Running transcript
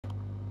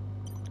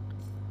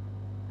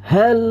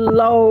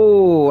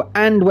Hello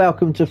and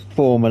welcome to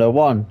Formula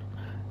 1,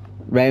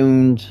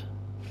 round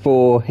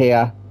 4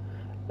 here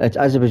at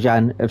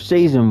Azerbaijan of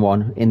Season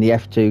 1 in the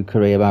F2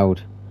 career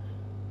mode.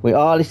 We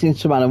are listening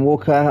to Alan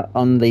Walker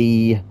on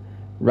the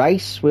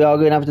race. We are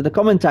going over to the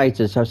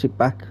commentators, so sit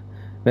back,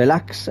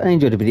 relax and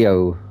enjoy the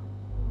video.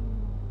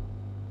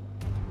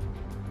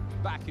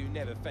 Baku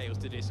never fails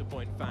to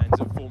disappoint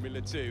fans of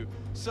Formula 2,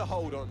 so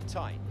hold on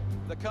tight.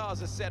 The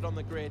cars are set on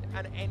the grid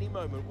and any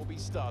moment will be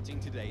starting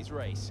today's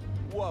race.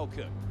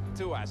 Welcome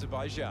to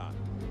Azerbaijan.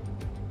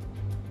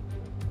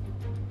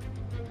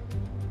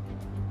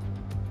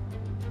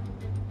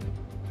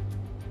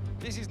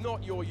 This is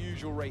not your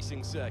usual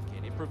racing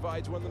circuit. It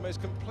provides one of the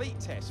most complete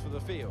tests for the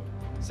field.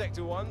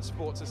 Sector 1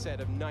 sports a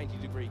set of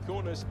 90-degree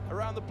corners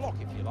around the block,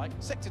 if you like.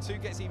 Sector 2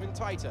 gets even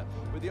tighter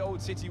with the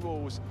old city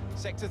walls.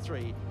 Sector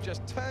 3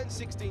 just turns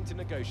 16 to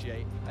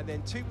negotiate, and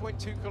then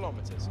 2.2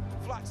 kilometers,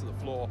 flat to the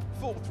floor,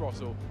 full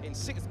throttle, in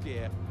 6th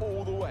gear,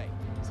 all the way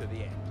to the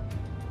end.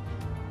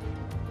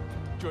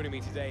 Joining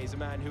me today is a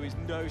man who is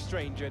no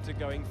stranger to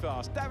going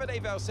fast.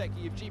 Davide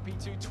Valsecchi of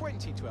GP2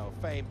 2012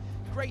 fame.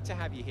 Great to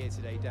have you here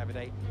today,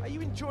 Davide. Are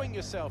you enjoying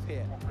yourself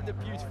here in the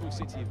beautiful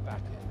city of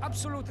Baku?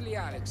 Absolutely,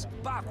 Alex.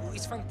 Baku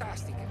is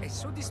fantastic and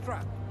so this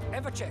track.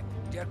 Have a check.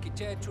 The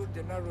architecture,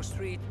 the narrow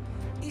street.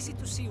 Easy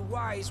to see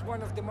why it's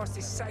one of the most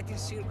exciting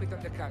circuits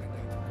on the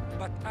calendar.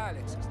 But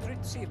Alex,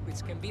 street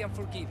circuits can be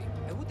unforgiving.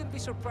 I wouldn't be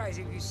surprised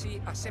if you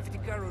see a safety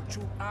car or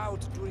two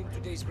out during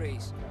today's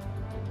race.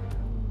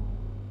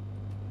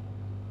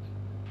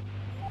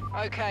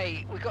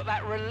 Okay, we've got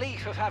that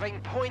relief of having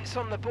points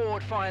on the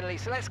board finally,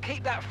 so let's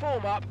keep that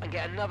form up and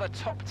get another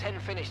top 10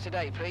 finish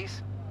today,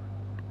 please.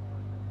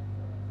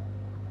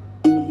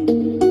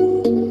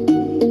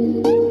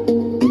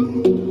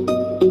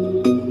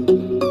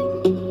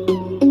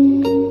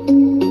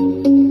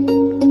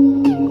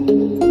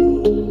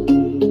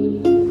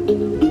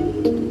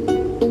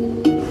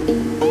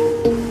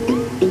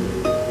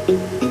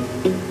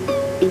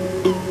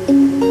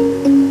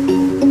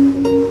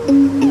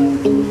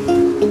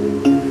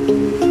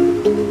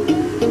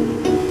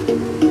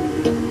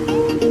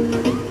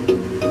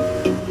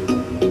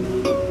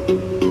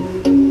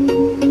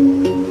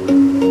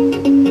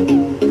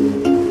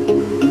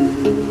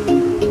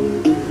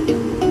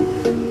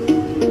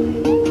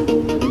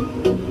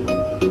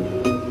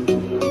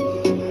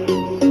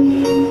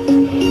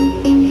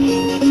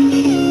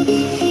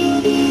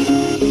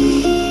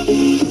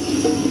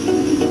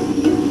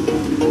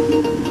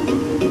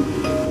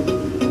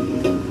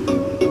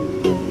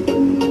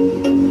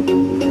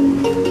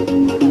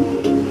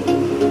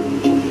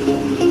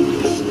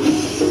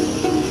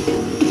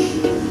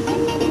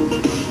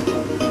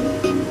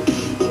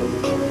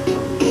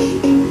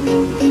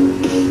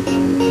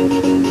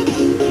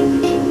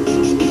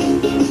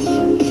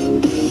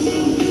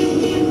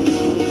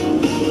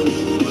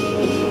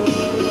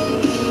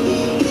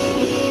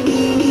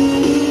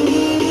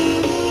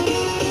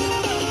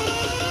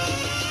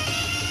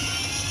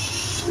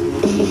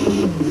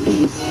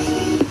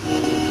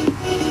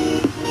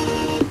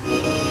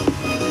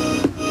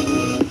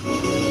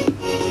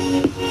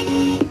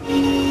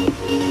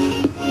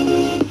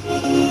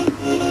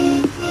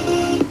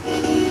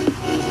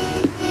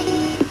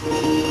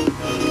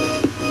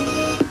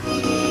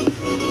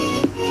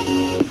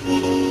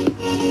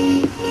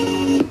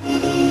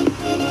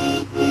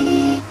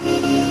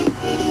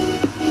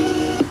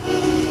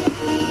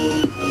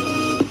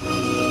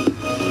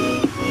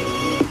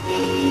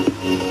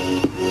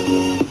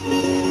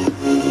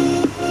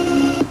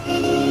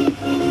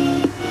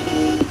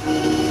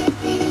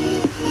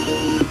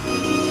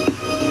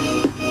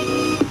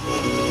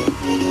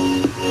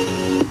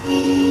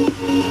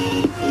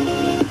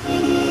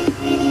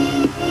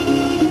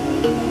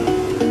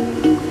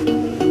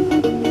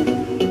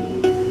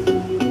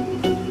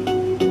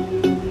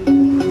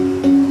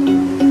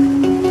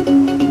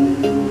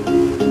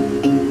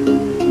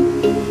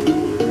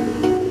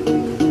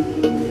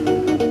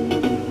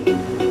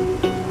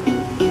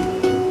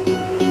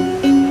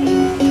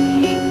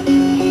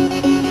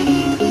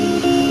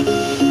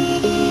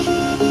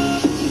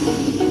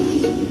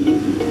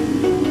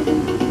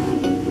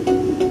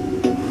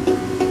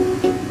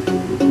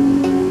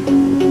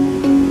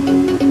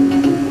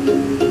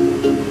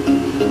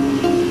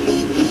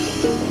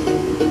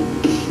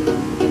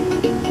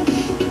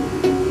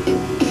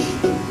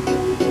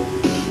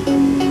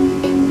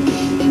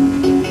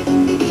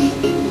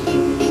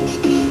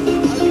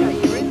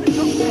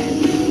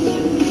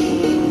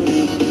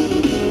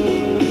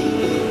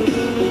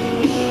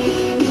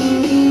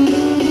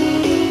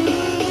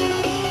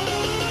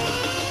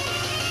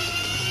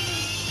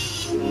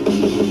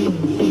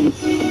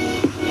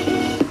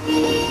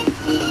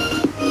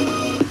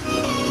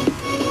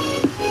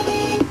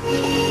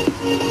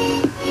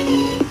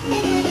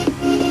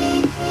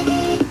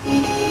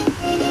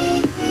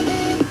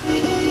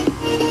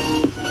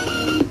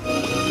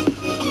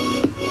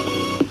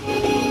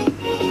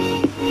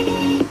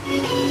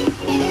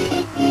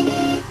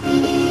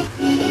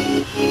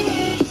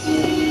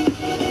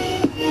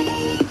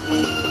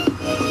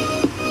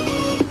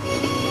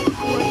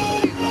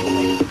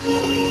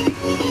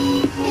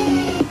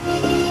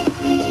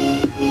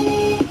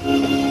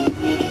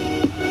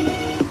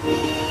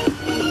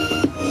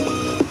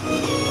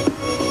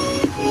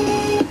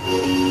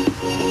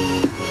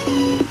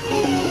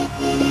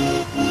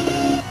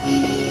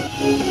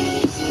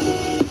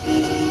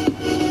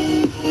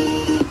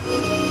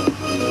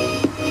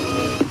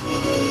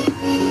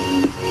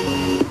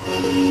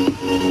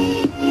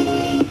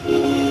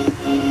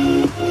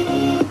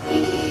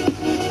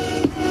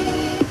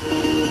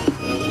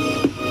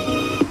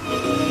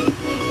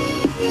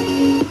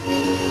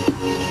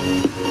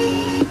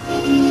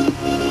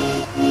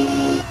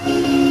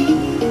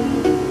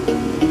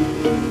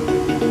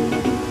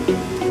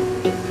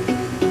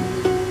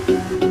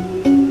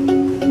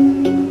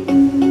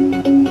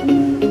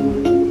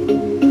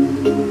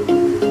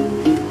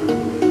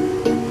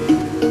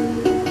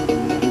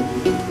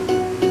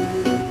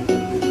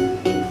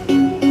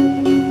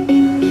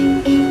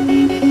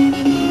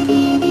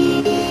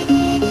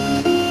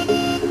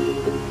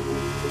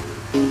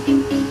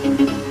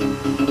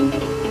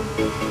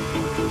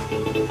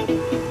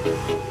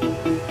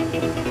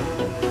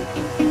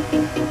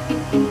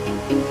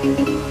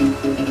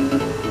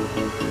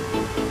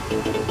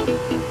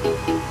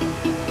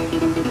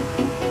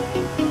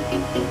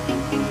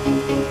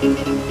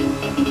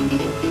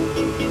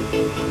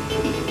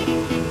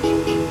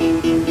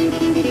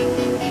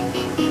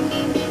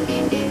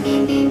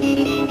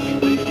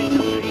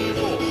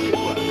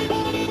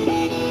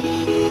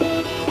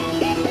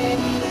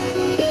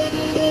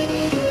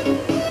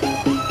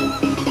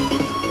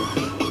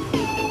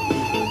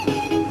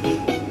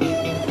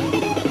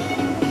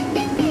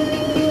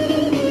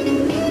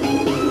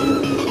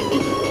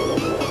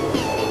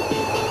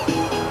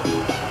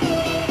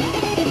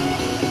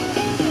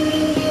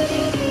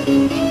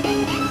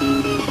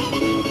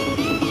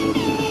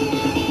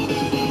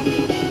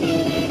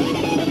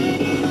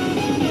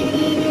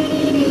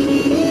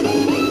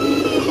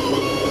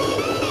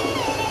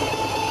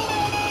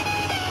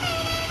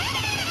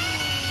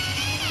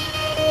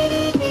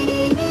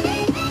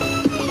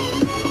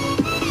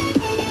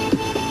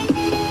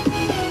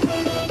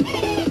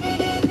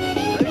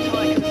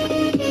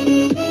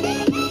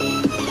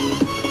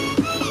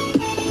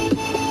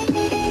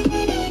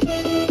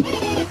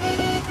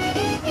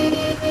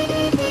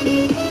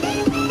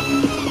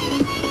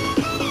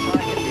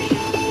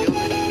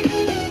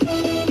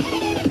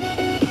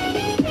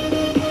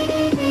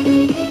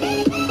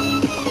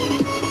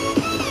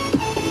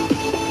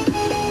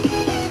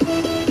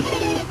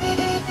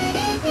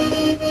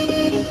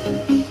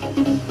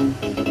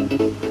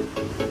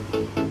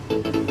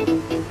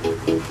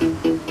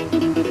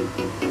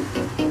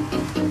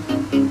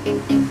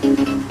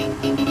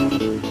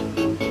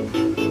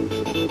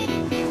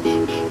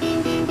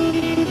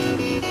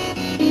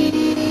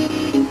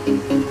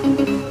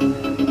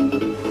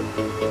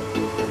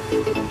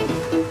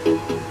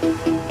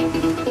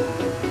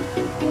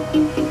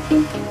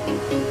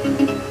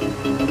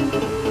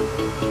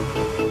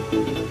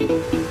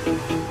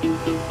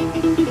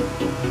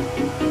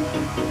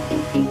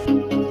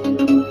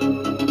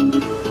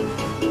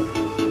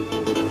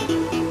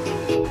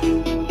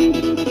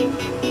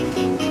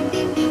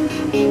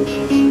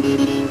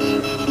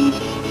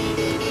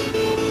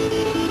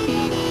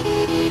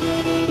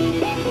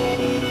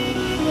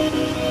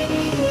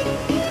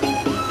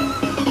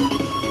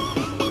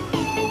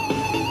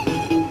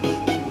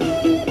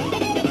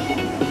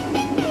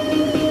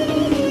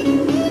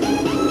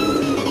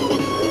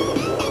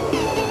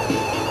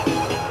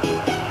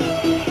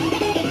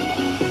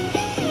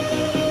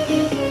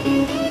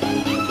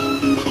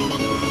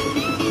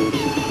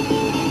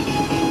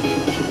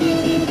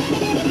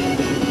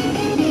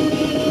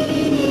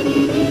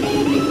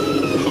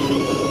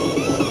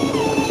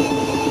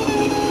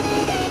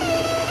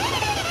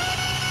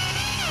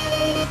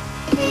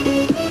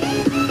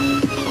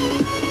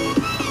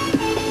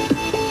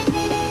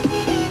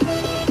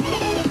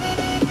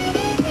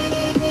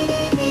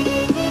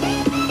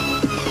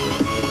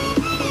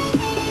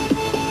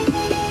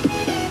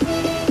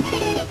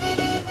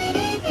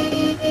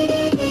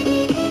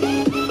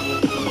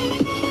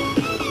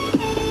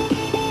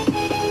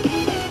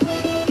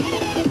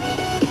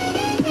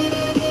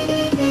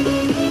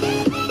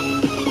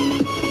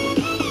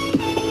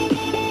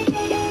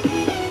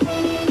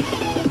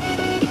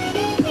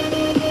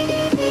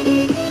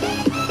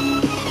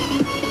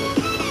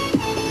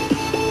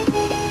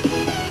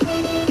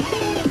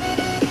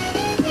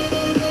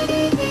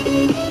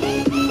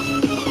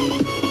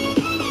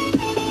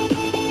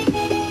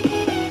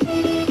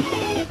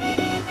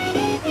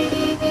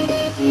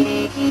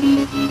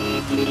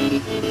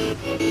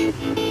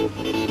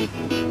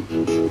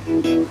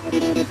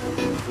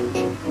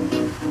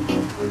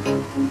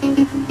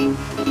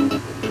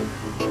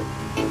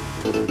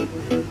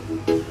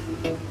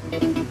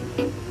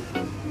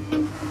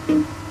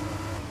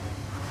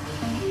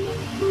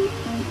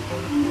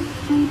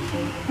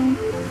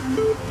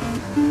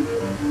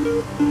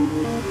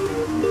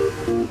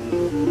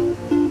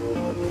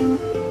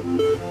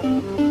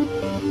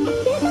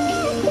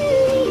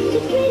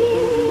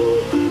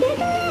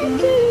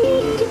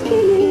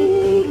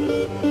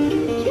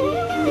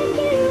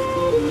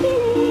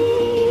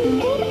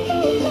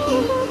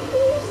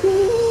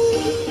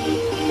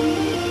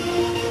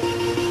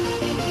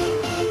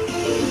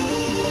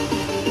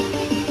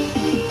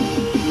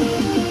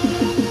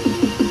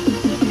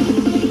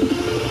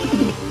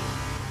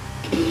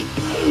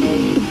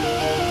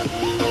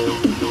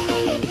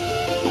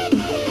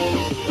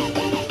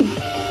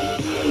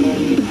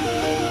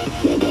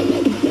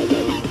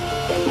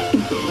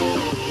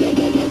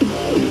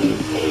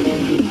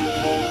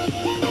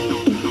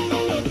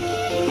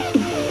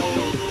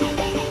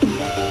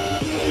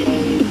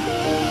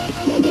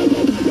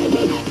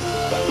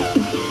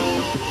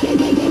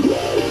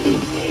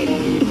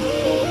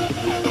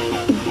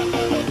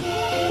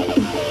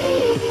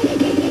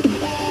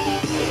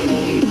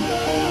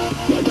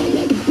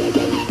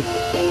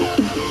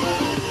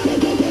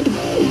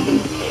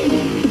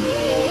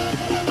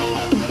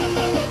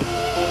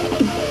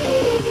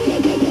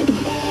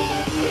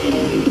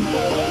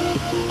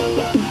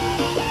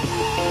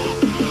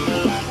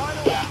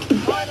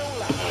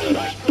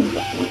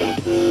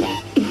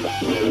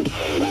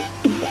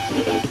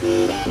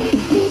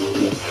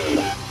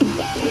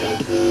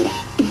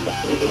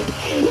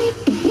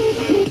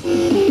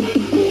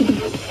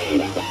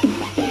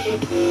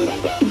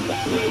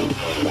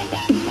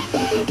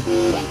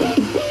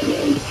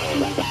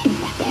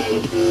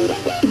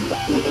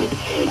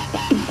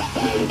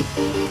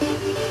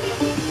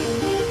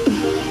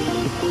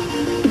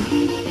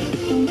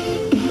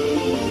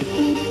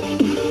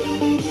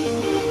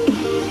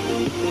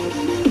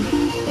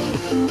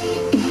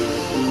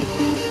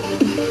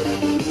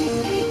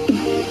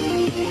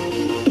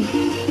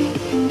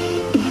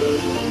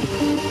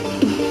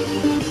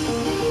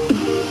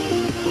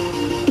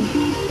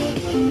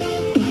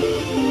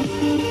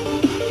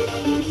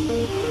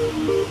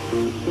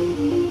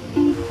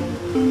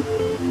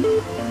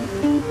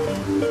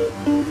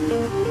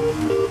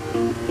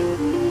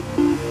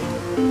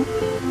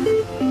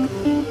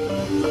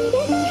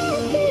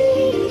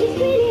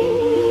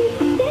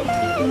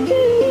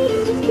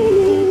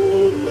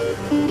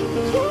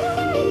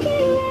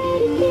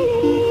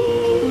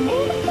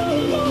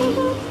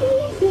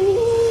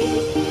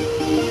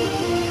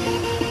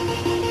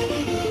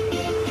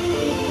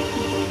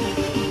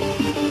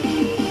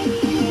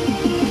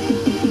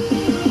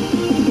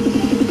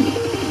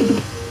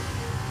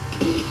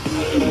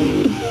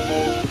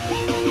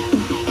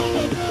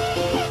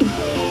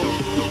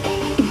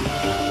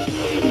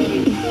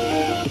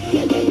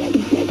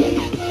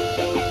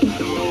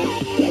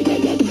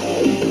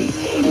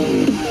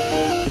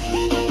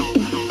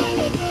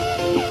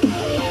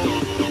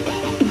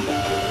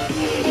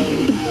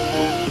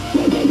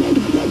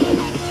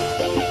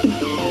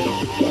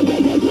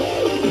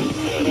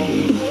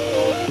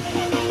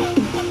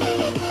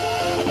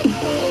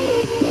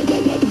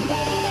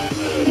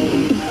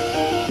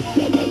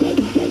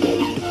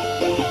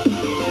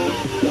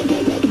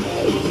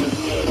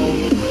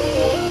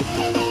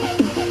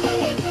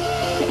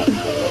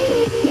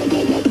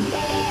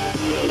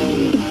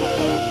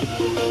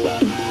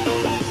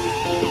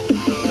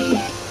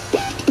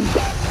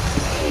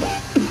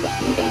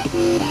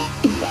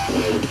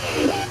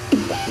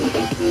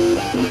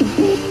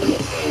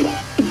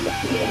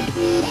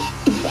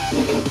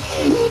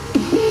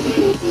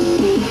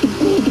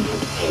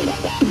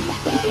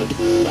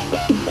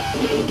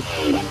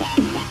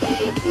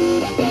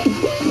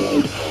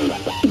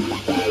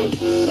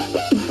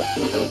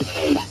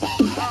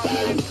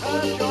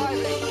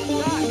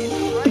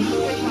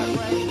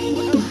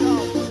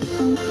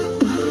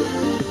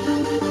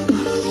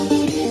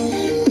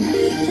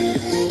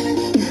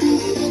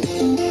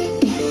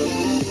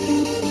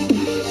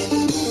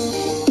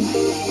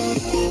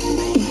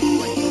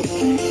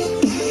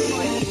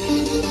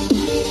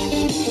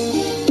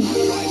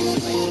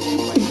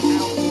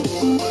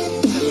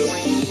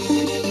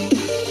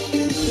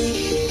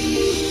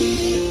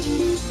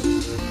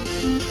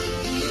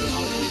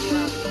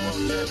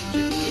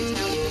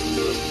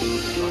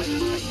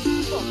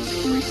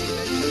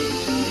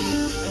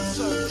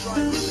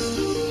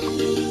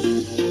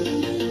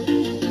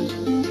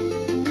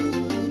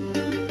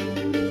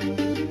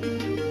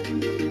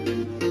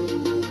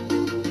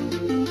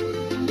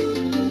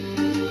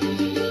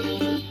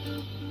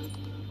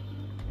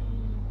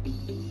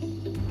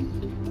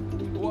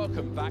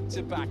 Welcome back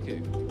to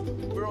Baku.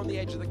 We're on the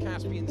edge of the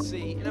Caspian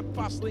Sea in a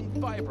bustling,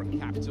 vibrant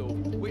capital,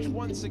 which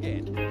once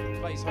again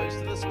plays host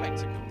to the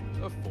spectacle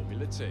of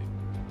Formula 2.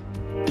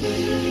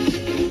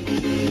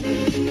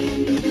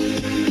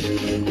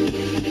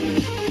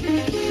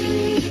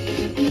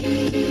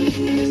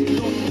 This is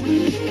not the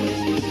usual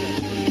racing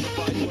circuit. It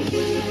provides one of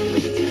the most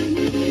complete tests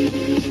for the field.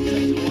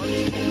 Sector 1 sports a set of 90-degree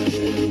corners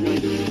around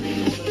the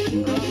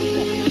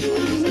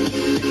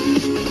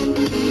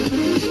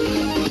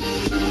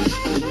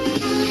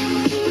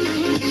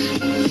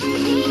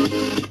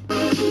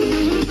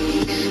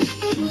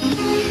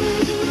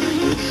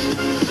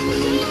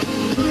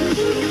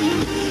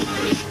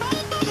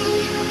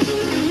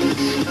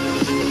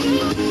block of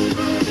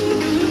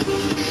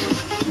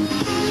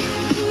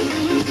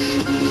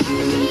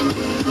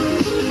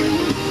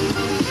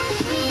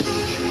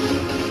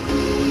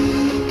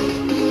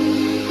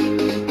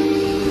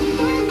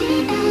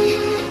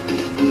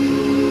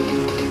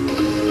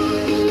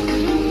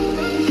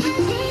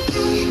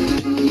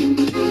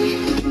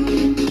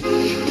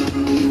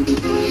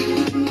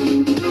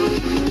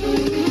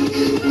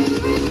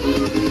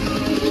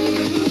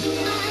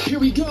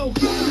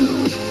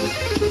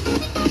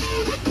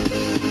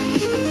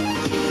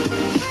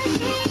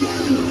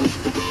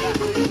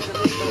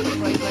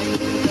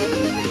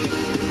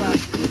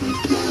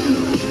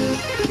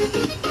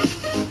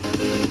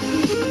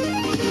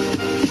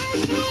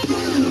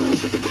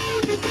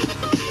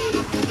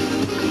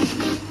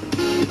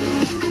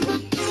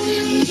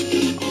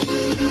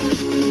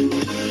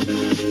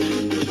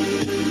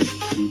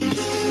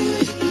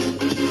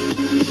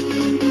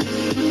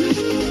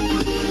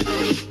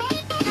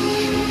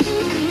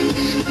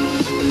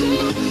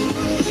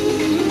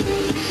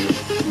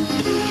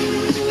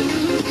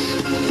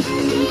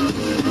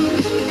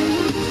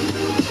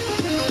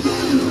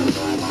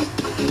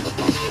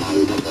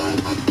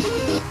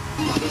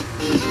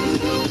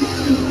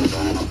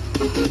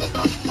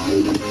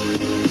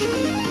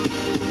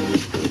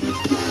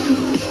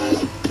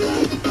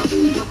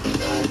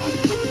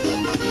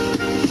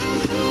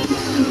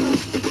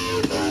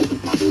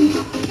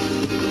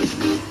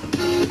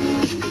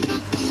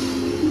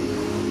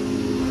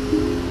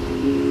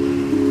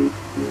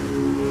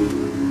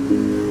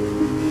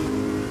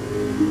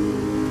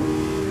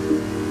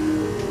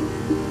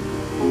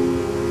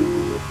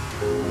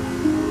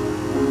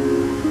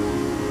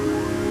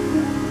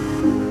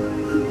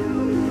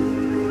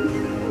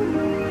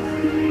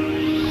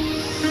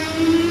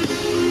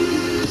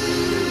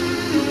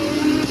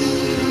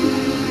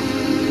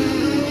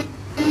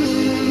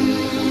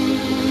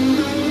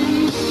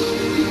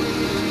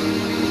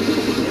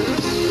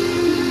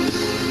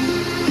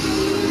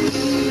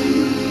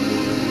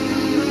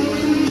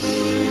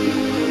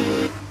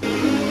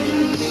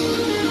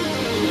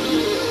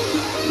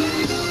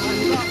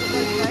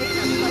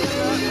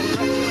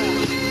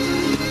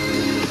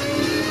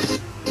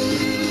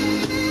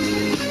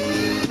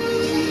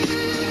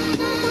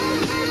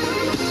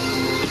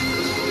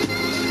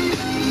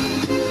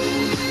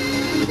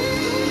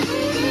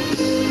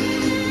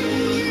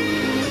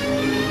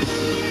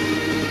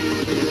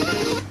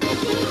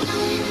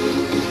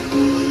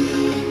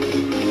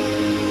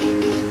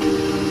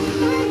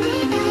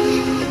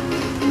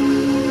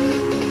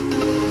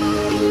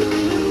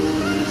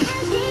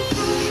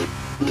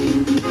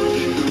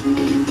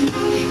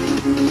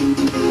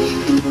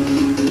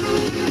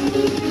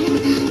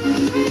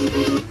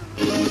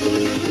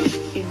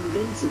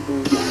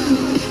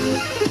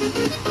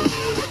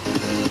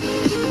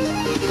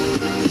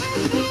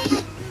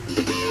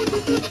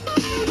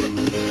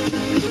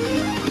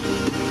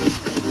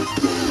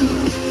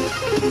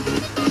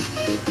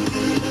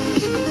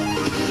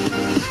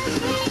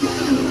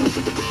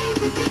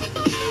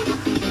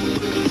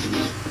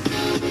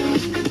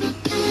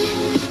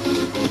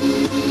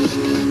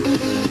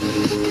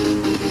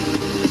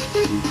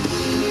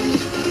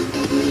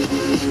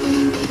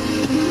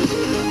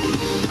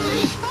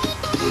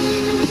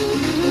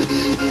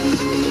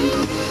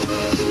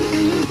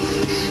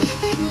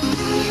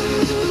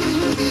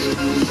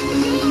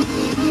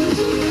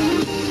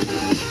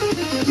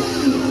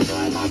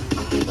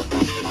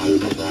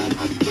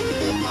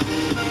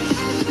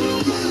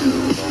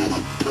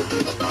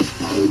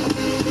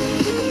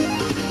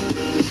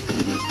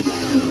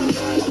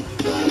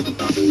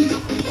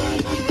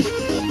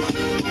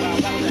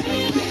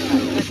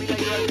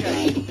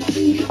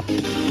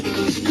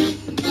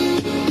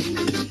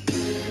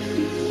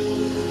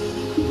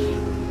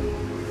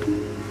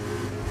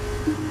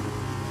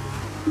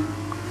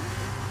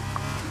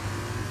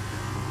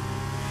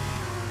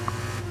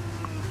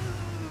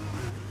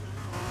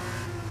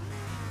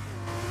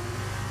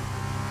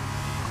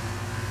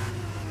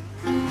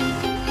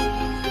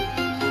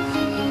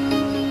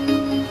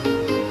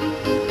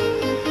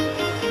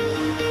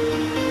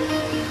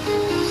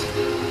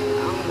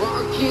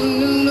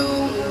walking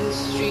alone, the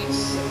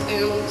streets are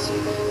empty.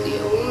 The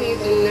only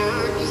thing I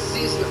can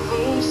see is my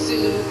own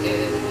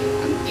silhouette.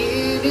 I'm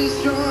getting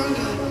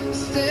stronger,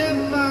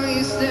 step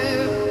by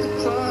step. The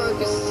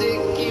clock is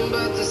ticking,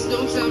 but there's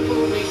no time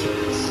for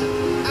regrets.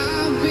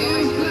 I've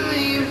been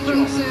flying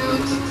from town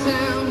to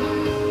town,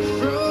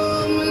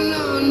 from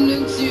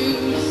London to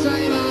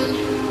Taiwan.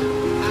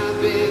 I've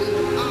been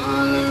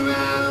all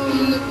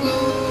around the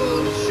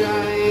globe,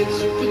 trying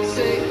to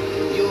protect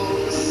your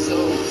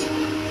soul.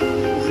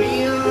 We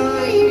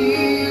are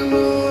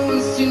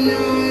heroes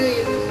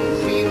tonight.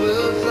 We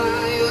will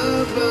fly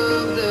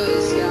above the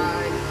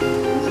sky.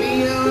 We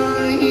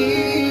are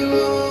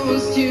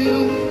heroes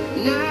tonight.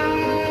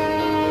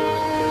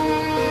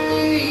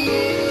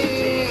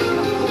 Yeah.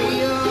 We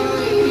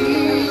are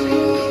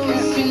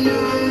heroes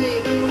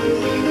tonight.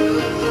 We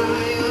will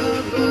fly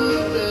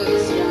above the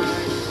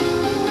sky.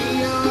 We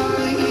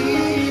are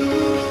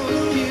heroes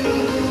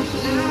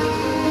tonight.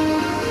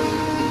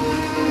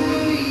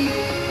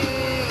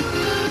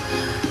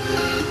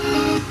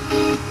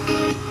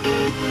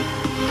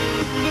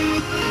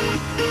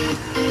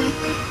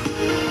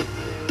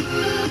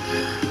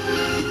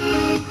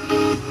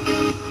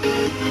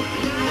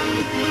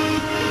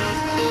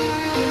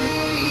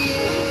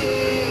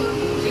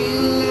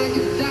 Feel like a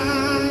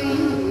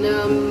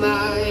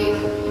dynamite,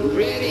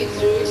 ready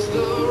to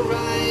explode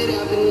right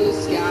up in the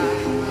sky.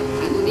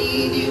 I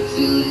need you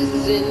to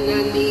listen, I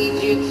need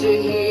you to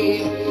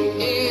hear,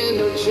 and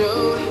don't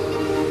show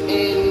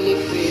any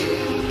fear.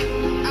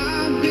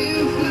 I've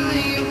been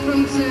flying from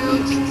town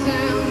to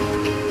town,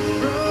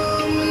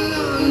 from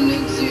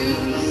London to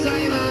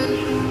Taiwan.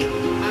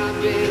 I've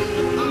been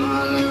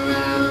all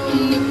around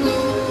the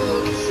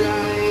globe,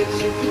 trying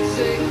to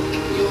protect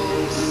your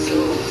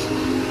soul.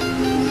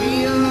 We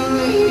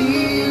are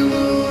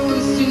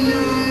heroes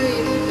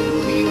tonight.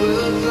 We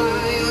will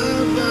fly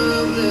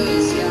above the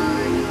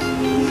sky.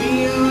 We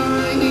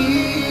are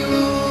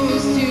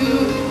heroes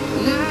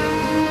tonight.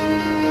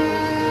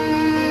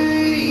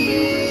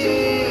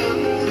 Yeah.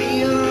 We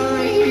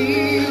are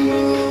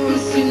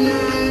heroes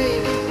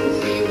tonight.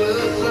 We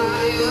will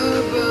fly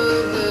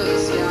above the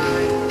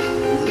sky.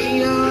 We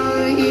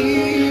are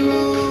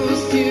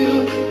heroes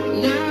tonight.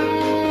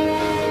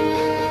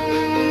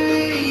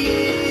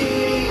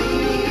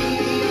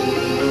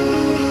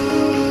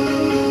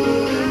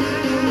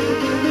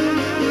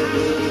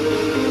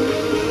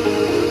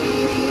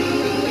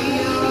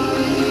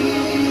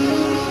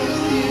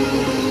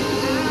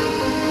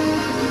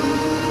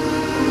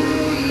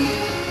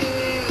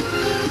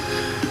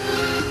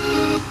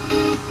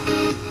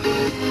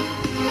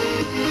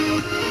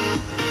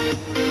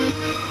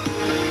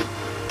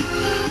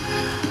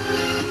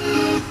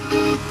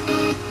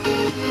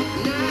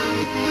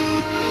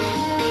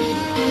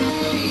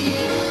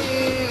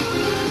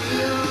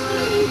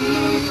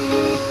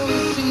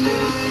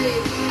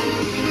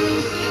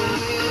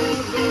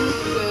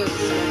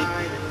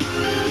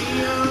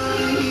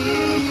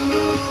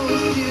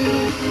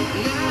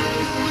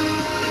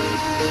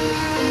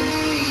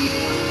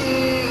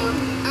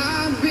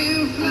 I've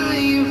been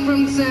flying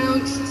from town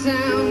to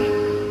town,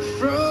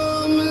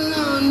 from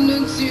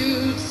London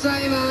to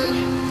Taiwan.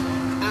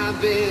 I've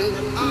been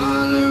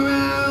all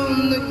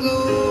around the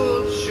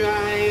globe,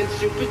 trying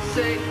to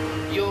protect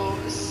your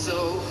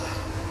soul.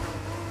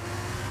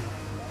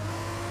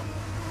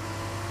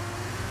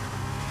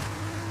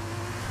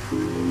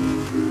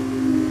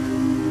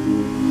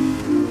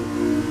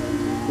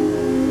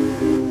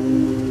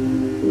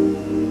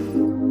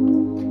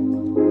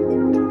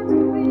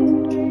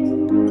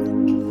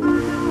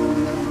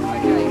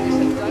 Okay,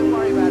 listen, don't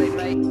worry about it,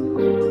 mate.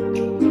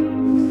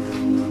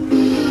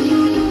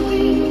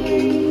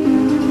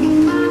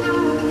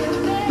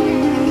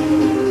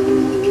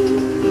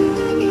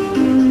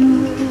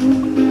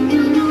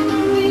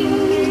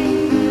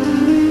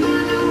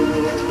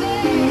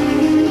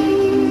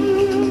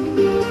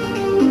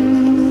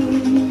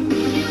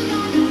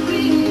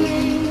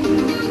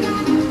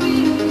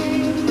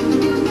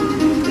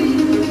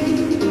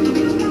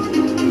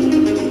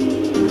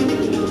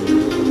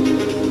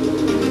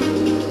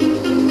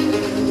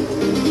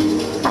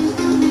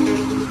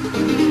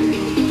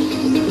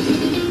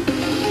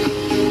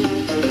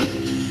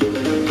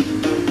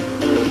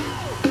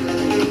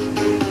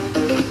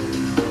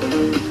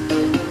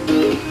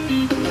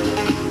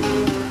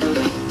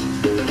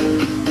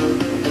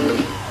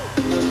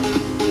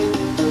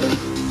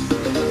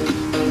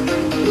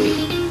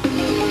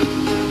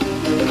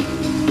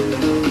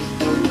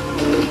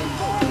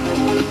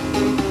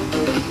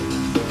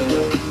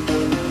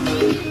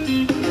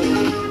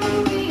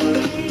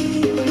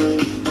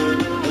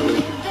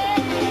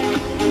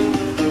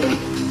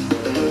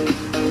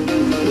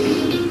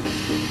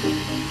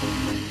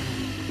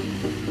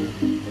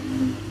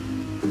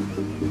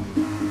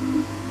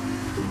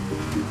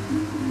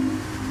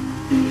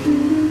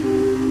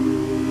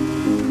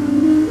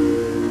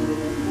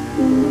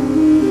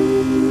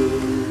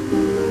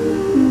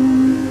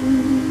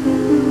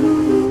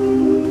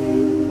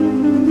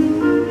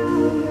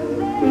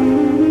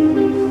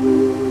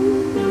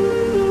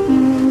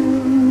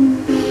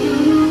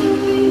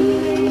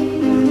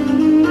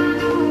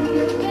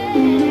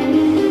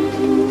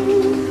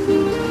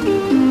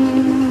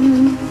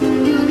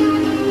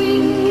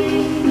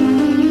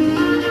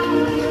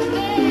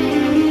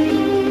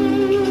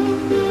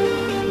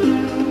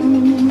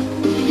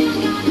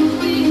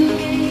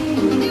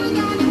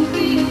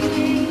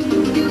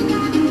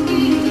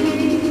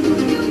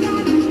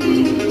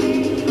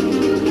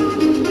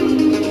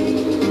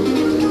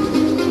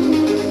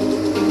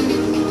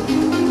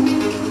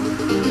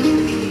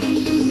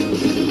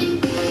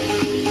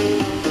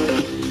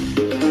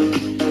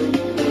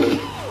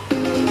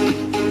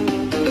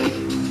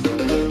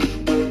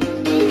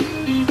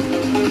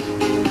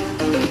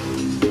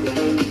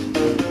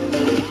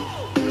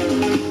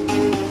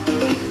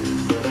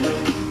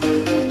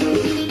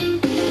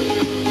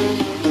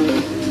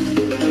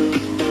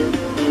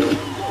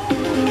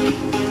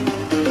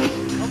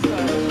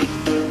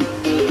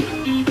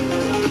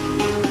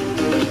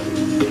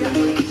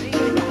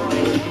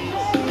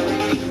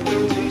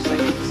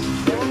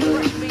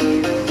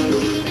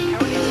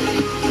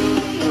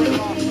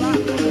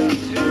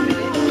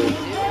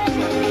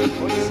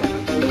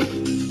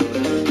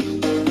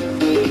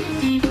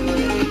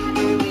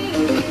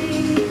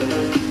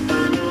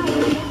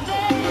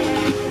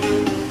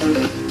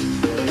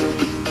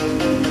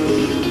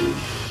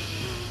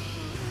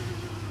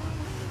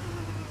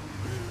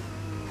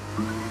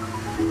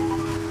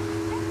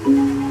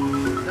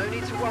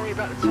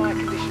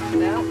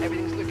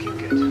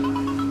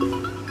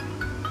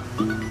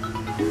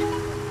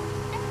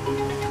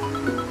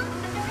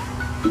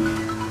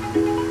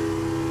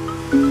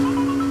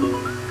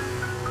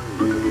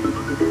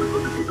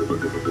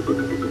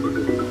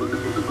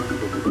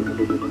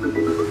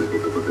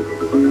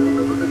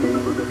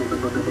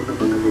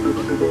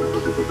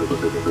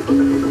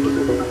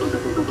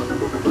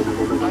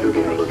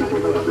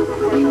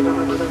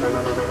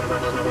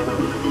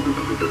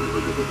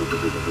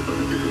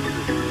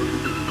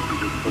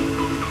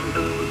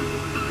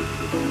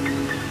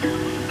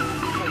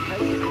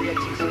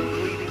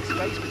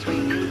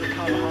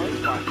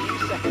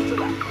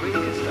 lap. Really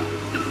good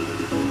stuff.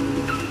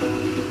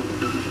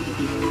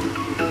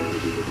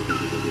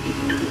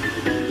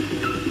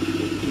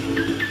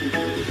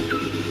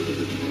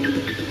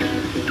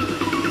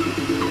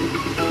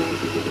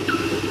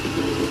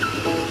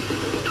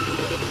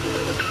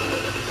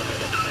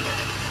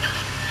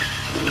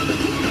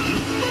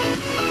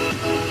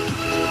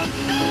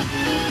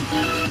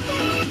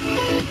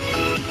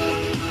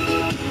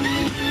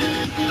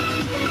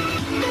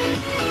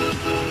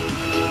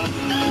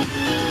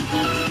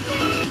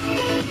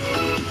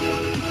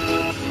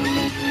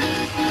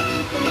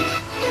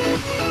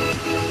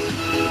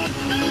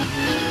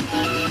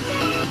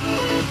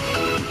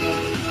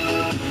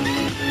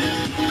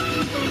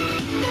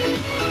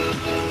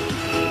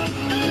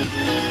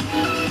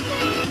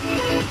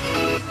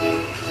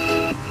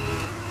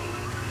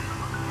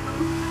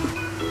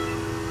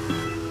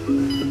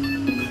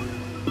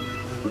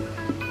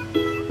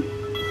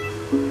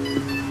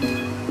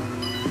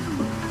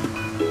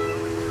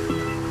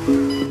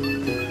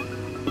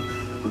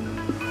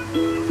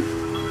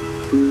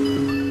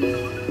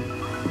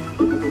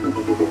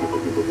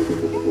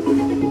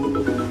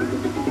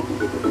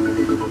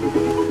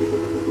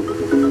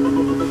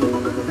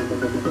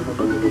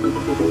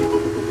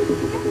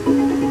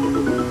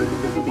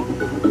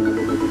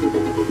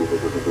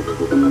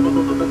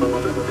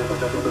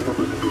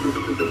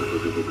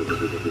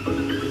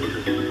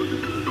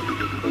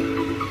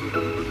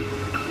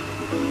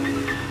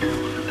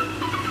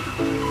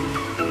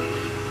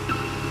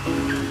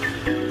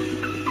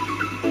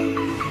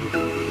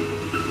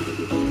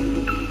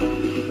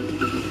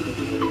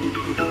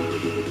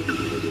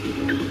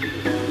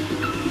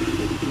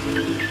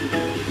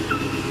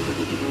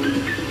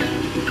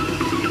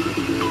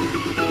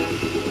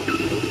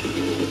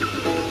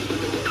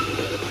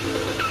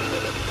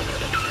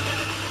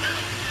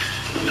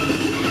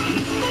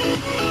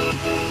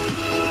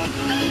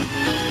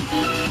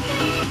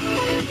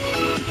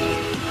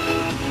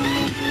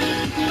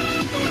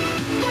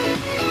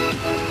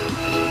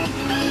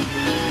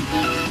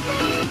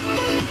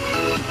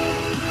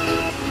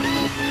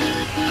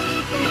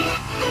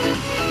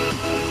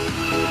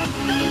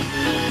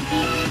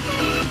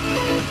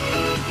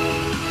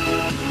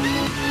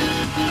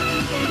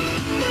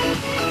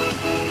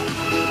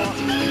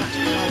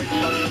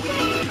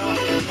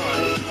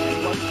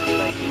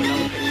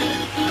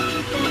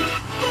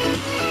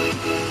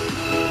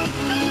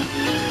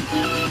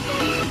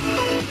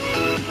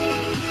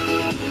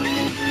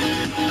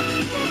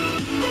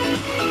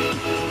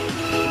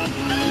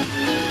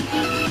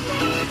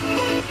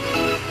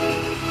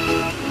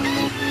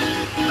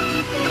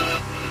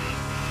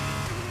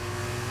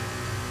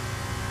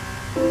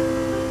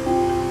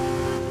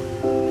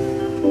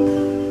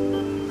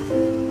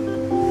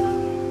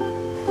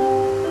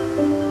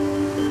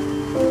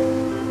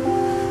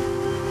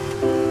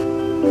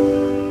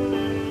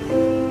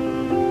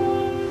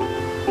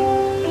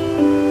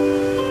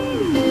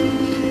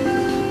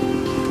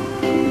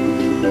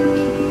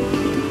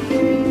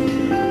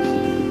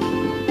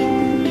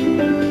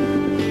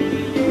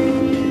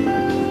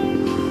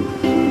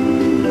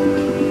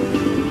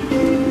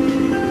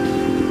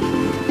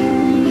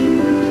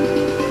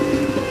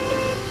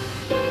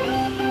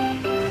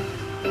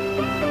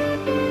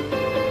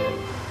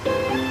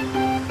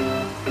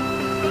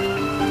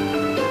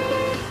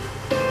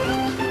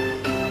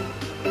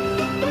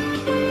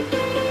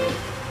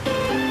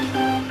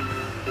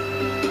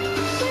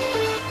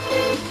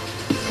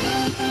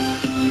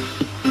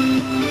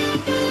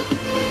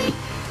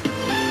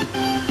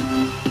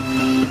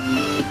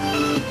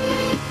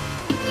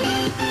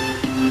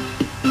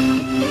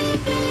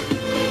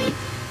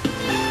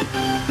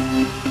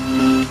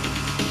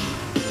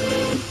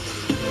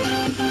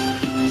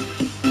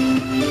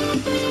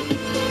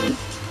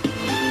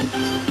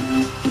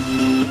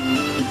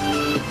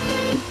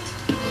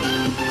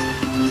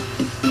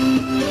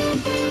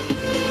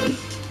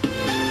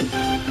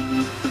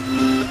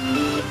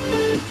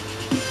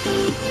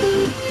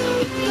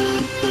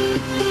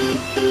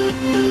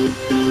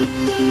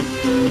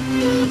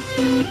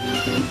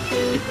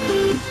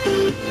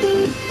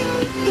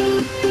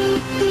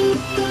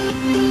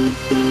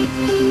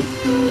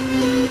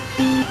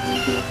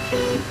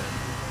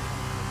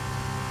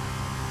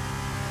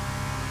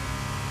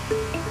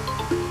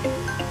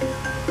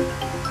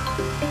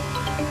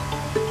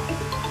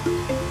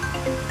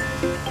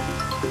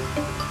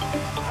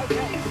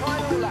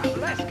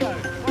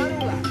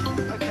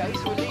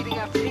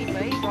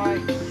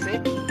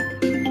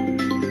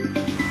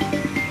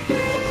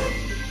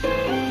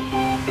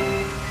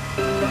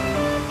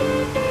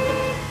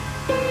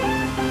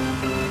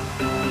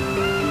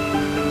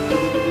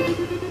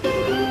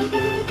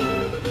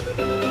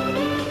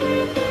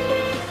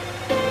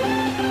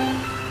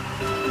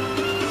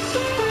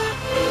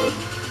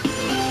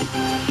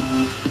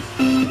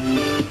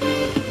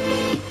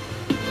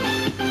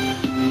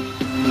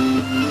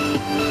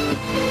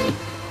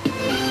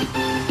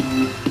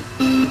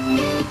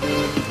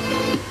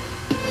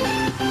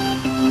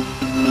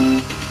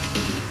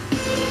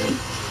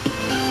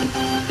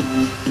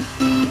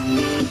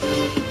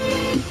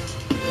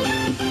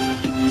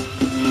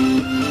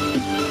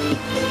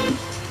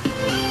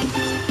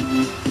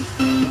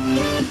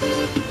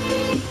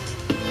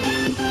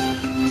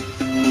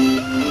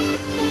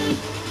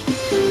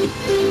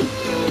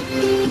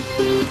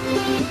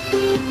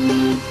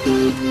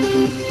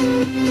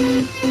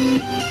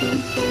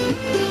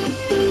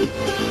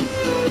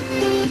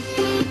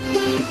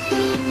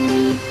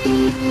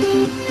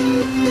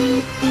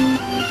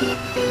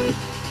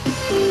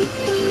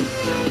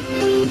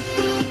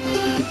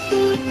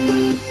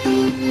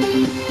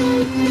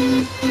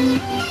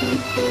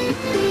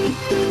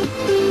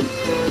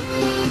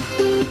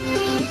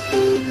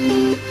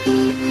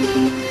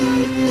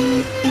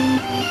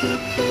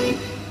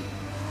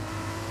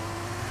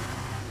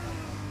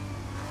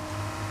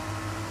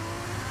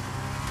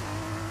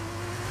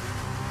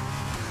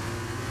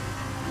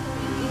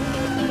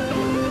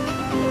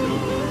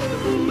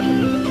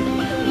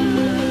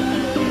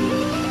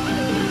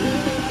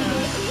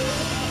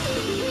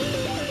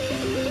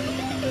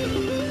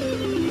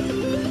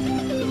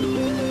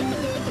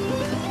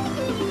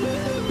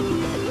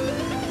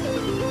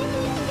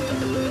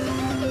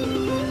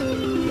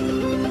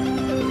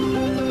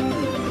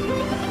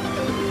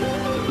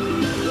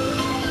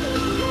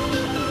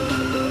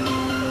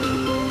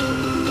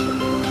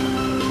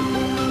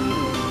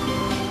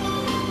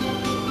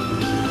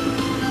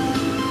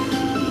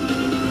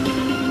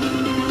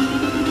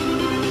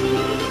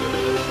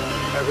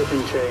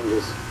 Everything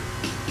changes.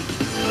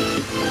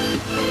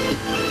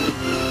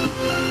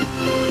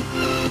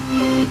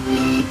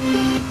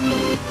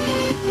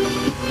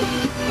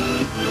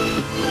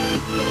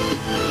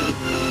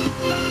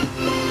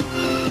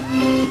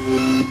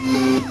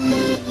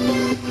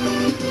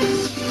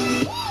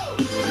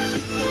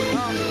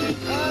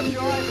 Superb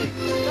driving.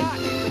 That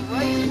is a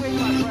race win,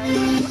 my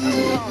friend.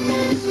 Well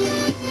done.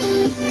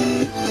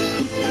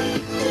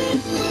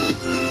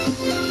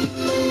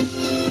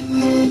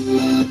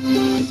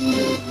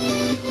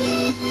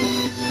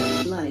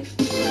 Life.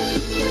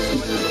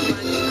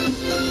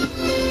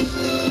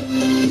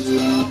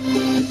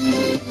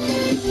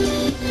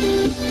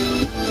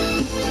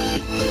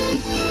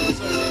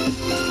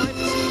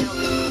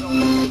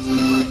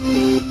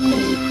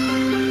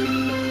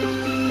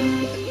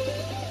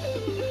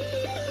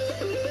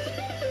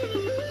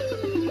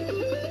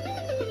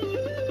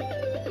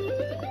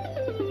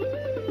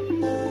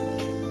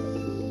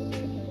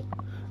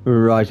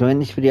 Right, so in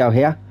this video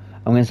here,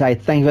 I'm going to say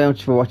thank you very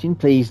much for watching.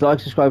 Please like,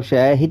 subscribe,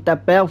 share, hit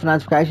that bell for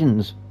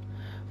notifications.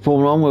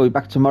 Formula 1 will be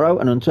back tomorrow,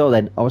 and until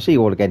then, I will see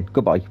you all again.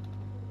 Goodbye.